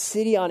a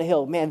city on a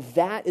hill. Man,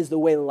 that is the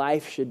way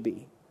life should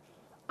be.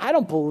 I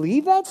don't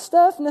believe that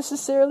stuff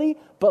necessarily,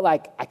 but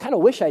like I kind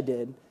of wish I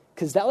did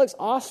because that looks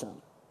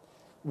awesome.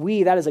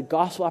 That is a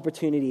gospel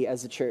opportunity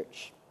as a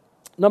church.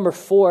 Number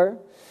 4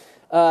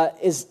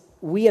 is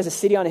we as a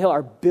city on a hill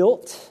are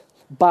built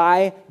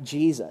by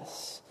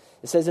Jesus.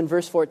 It says in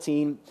verse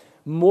 14,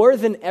 more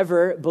than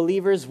ever,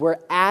 believers were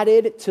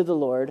added to the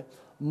Lord,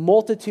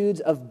 multitudes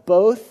of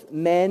both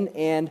men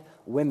and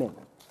women.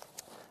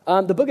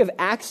 The book of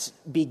Acts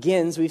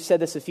begins, we've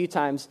said this a few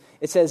times,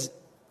 it says,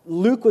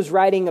 Luke was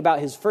writing about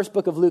his first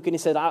book of Luke, and he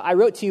said, I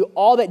wrote to you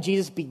all that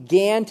Jesus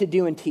began to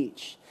do and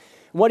teach.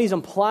 And what he's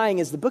implying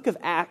is the book of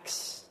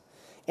Acts,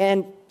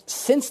 and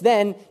since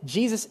then,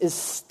 Jesus is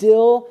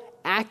still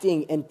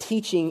acting and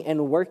teaching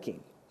and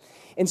working.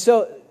 And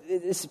so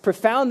it's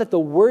profound that the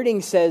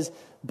wording says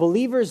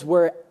believers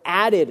were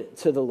added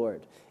to the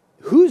Lord.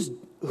 Who's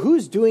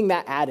doing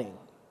that adding?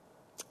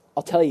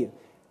 I'll tell you,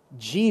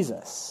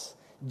 Jesus.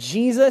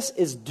 Jesus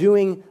is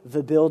doing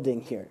the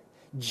building here.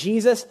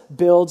 Jesus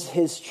builds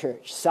his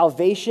church.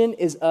 Salvation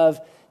is of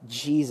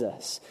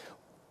Jesus.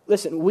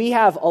 Listen, we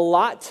have a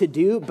lot to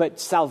do, but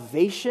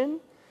salvation,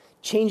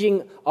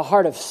 changing a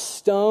heart of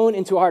stone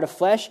into a heart of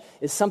flesh,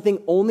 is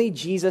something only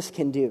Jesus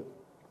can do.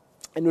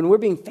 And when we're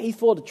being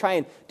faithful to try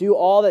and do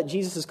all that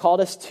Jesus has called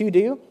us to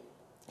do,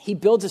 he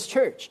builds his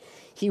church.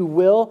 He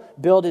will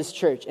build his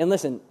church. And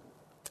listen,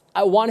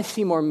 I want to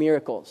see more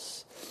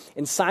miracles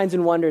and signs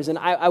and wonders, and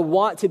I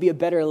want to be a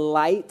better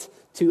light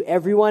to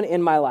everyone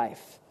in my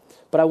life.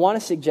 But I want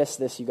to suggest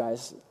this, you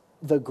guys.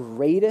 The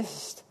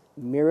greatest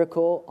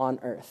miracle on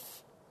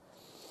earth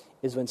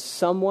is when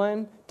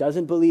someone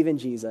doesn't believe in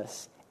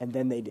Jesus and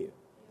then they do.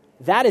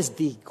 That is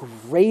the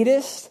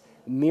greatest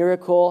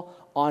miracle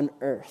on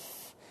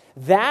earth.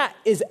 That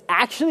is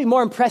actually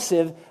more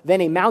impressive than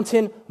a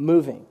mountain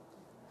moving.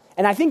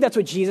 And I think that's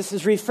what Jesus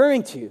is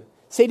referring to.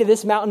 Say to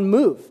this mountain,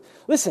 move.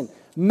 Listen,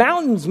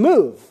 mountains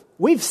move.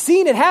 we've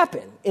seen it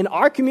happen. In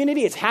our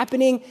community, it's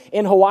happening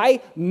in Hawaii.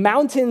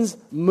 Mountains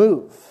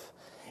move.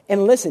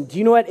 And listen, do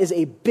you know what is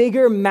a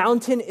bigger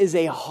mountain? Is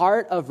a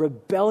heart of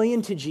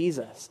rebellion to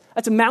Jesus.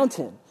 That's a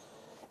mountain.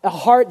 A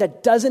heart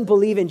that doesn't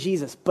believe in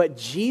Jesus. But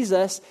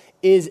Jesus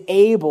is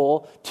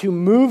able to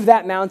move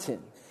that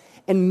mountain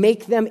and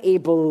make them a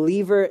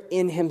believer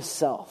in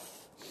himself.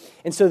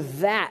 And so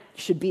that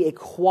should be a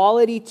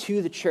quality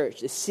to the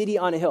church, the city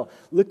on a hill.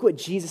 Look what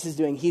Jesus is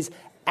doing. He's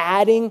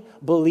adding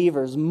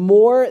believers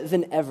more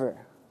than ever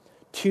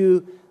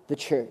to the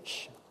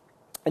church.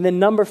 And then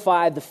number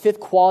 5, the 5th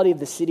quality of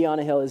the city on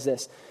a hill is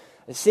this.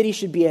 The city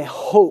should be a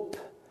hope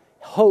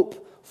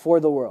for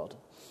the world.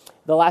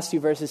 The last 2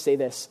 verses say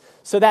this.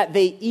 So that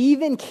they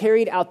even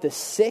carried out the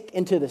sick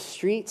into the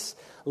streets,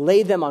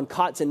 laid them on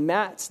cots and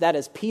mats, that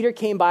as Peter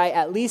came by,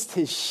 at least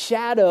his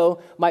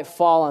shadow might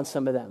fall on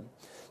some of them.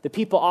 The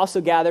people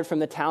also gathered from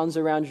the towns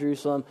around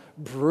Jerusalem,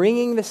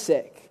 bringing the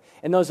sick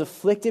and those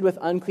afflicted with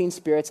unclean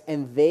spirits,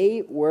 and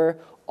they were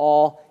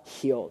all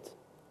healed.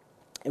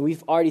 And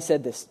we've already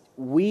said this.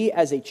 We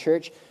as a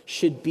church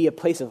should be a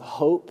place of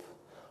hope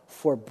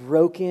for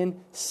broken,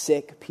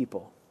 sick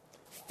people.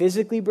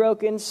 Physically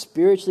broken,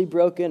 spiritually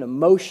broken,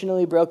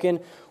 emotionally broken.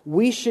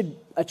 We should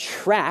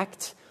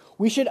attract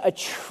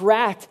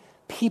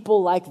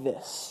people like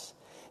this.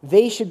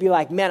 They should be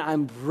like, man,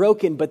 I'm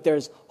broken, but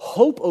there's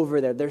hope over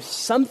there. There's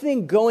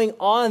something going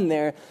on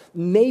there.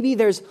 Maybe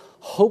there's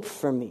hope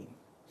for me.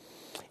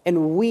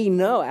 And we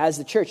know as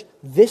the church,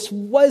 this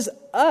was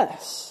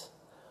us.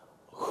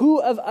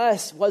 Who of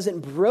us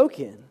wasn't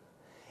broken?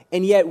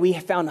 And yet we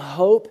found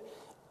hope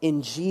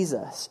in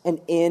Jesus and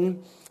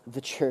in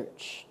the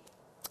church.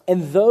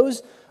 And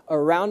those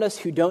around us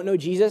who don't know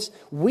Jesus,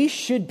 we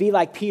should be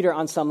like Peter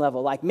on some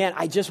level. Like, man,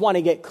 I just want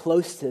to get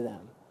close to them.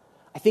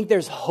 I think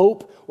there's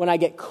hope when I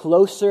get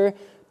closer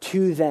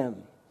to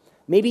them.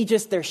 Maybe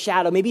just their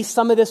shadow. Maybe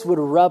some of this would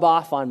rub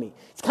off on me.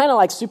 It's kind of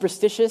like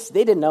superstitious.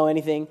 They didn't know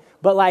anything.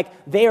 But like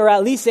they are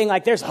at least saying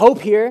like there's hope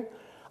here.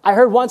 I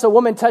heard once a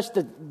woman touched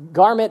the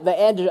garment, the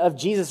edge of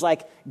Jesus,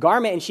 like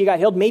garment, and she got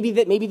healed. Maybe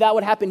that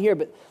would happen here.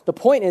 But the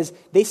point is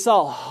they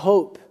saw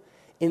hope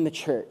in the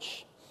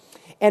church.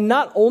 And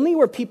not only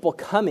were people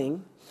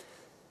coming,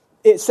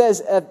 it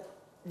says at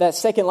that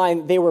second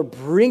line, they were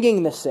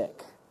bringing the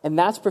sick. And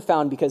that's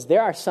profound because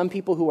there are some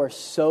people who are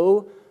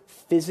so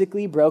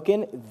physically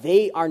broken,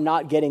 they are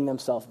not getting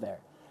themselves there.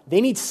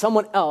 They need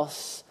someone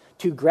else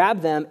to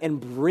grab them and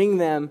bring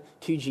them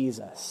to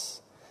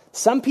Jesus.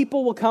 Some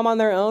people will come on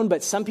their own,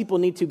 but some people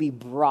need to be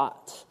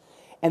brought.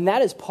 And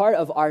that is part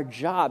of our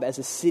job as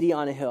a city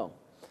on a hill.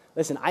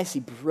 Listen, I see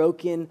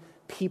broken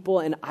people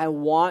and I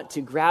want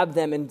to grab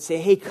them and say,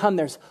 hey, come,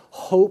 there's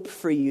hope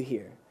for you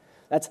here.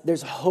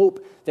 There's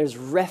hope, there's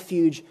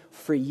refuge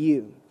for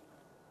you.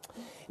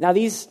 Now,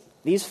 these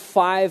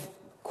 5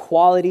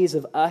 qualities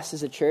of us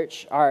as a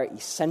church are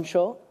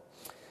essential,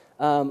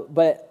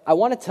 but I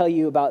want to tell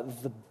you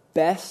about the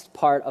best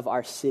part of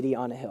our city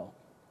on a hill.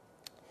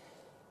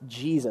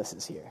 Jesus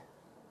is here.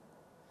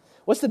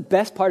 What's the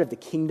best part of the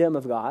kingdom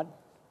of God?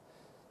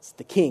 It's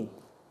the King.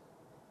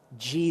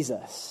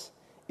 Jesus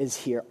is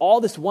here.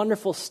 All this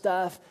wonderful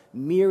stuff,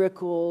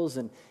 miracles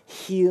and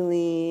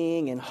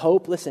healing and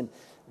hope. Listen,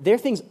 they're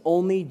things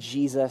only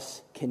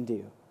Jesus can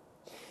do.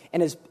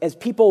 And as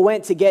people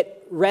went to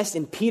get rest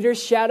in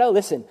Peter's shadow,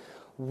 listen,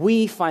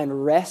 we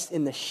find rest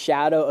in the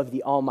shadow of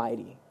the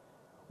Almighty.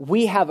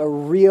 We have a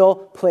real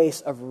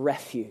place of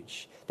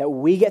refuge that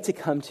we get to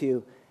come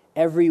to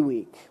every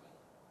week.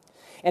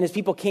 And as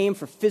people came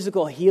for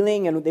physical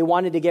healing and they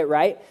wanted to get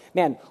right,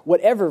 man,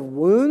 whatever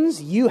wounds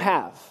you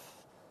have,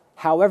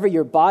 however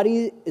your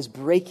body is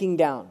breaking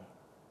down,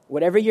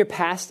 whatever your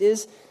past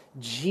is,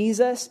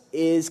 Jesus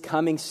is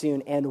coming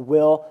soon and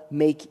will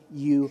make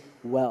you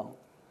well.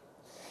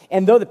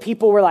 And though the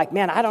people were like,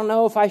 man, I don't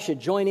know if I should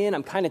join in,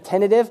 I'm kind of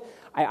tentative,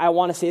 I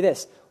want to say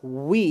this.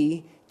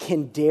 We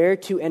can dare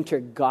to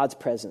enter God's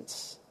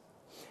presence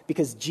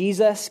because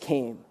Jesus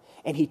came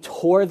and he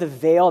tore the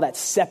veil that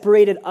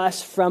separated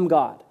us from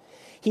God.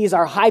 He is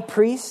our high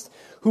priest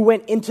who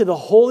went into the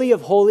Holy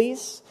of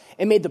Holies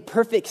and made the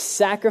perfect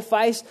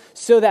sacrifice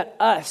so that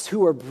us who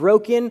were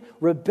broken,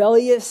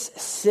 rebellious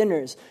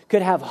sinners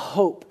could have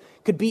hope,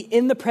 could be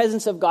in the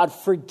presence of God,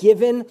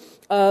 forgiven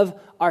of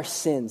our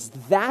sins.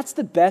 That's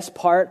the best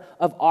part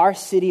of our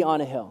city on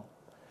a hill.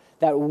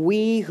 That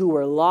we who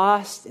were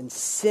lost and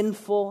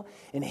sinful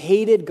and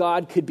hated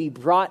God could be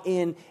brought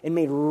in and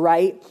made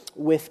right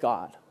with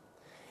God.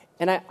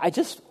 And I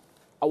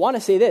want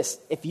to say this.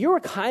 If you're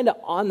kind of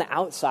on the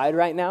outside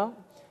right now,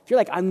 if you're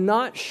like, I'm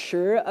not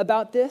sure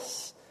about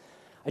this,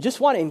 I just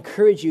want to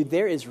encourage you,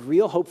 there is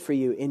real hope for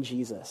you in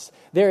Jesus.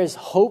 There is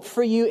hope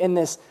for you in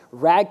this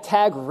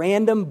ragtag,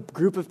 random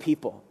group of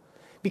people.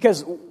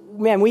 Because,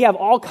 man, we have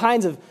all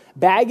kinds of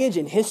baggage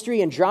and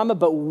history and drama,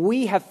 but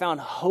we have found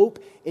hope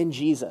in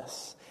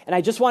Jesus. And I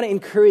just want to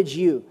encourage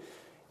you,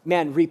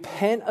 man,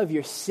 repent of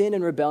your sin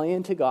and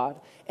rebellion to God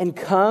and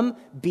come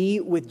be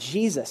with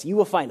Jesus. You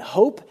will find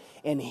hope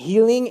and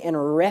healing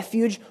and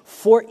refuge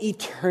for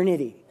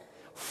eternity,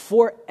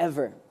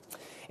 forever.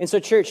 And so,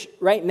 church,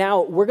 right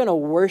now, we're going to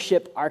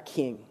worship our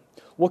King.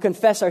 We'll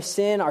confess our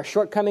sin, our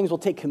shortcomings. We'll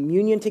take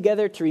communion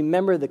together to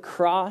remember the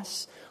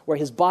cross where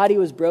his body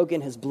was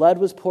broken, his blood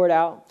was poured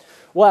out.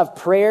 We'll have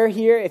prayer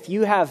here. If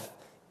you have,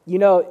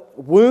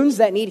 wounds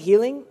that need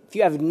healing, if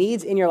you have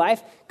needs in your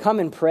life, come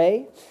and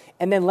pray.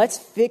 And then let's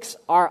fix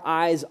our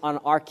eyes on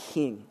our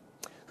King,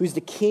 who's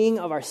the King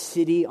of our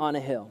city on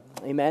a hill.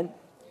 Amen?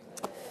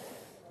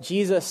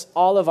 Jesus,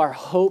 all of our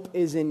hope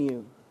is in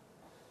you.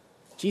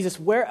 Jesus,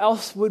 where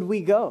else would we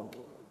go?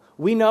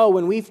 We know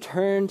when we've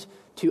turned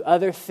to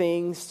other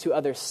things, to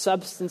other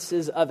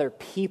substances, other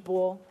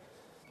people,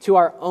 to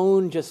our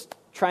own just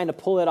trying to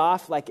pull it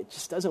off, like it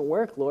just doesn't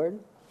work, Lord.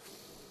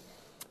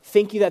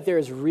 Thank you that there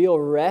is real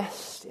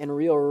rest and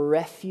real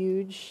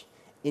refuge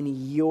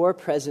in your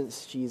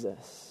presence,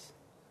 Jesus.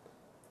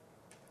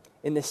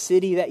 In the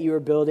city that you are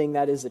building,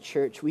 that is the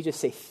church, we just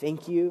say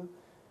thank you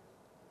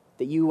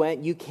that you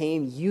went, you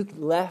came, you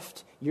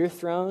left your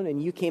throne,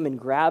 and you came and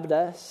grabbed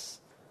us,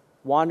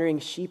 wandering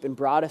sheep, and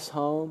brought us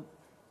home.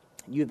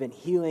 You've been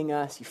healing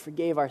us. You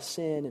forgave our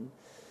sin, and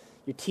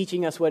you're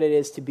teaching us what it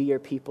is to be your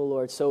people,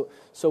 Lord. So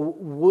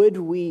would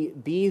we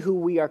be who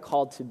we are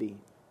called to be?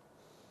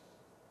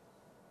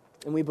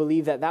 And we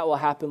believe that will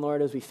happen,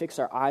 Lord, as we fix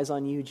our eyes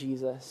on you,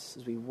 Jesus,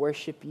 as we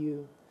worship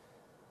you,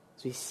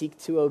 as we seek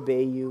to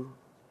obey you.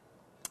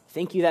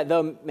 Thank you that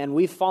though, man,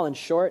 we've fallen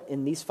short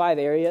in these 5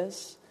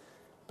 areas,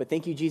 but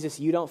thank you, Jesus,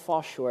 you don't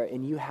fall short,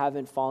 and you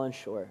haven't fallen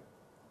short.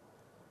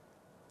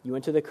 You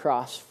went to the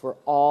cross for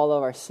all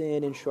of our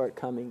sin and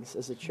shortcomings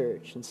as a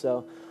church. And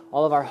so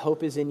all of our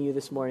hope is in you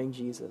this morning,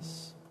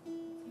 Jesus.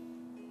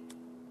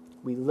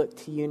 We look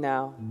to you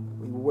now.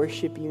 We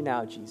worship you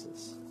now,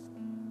 Jesus.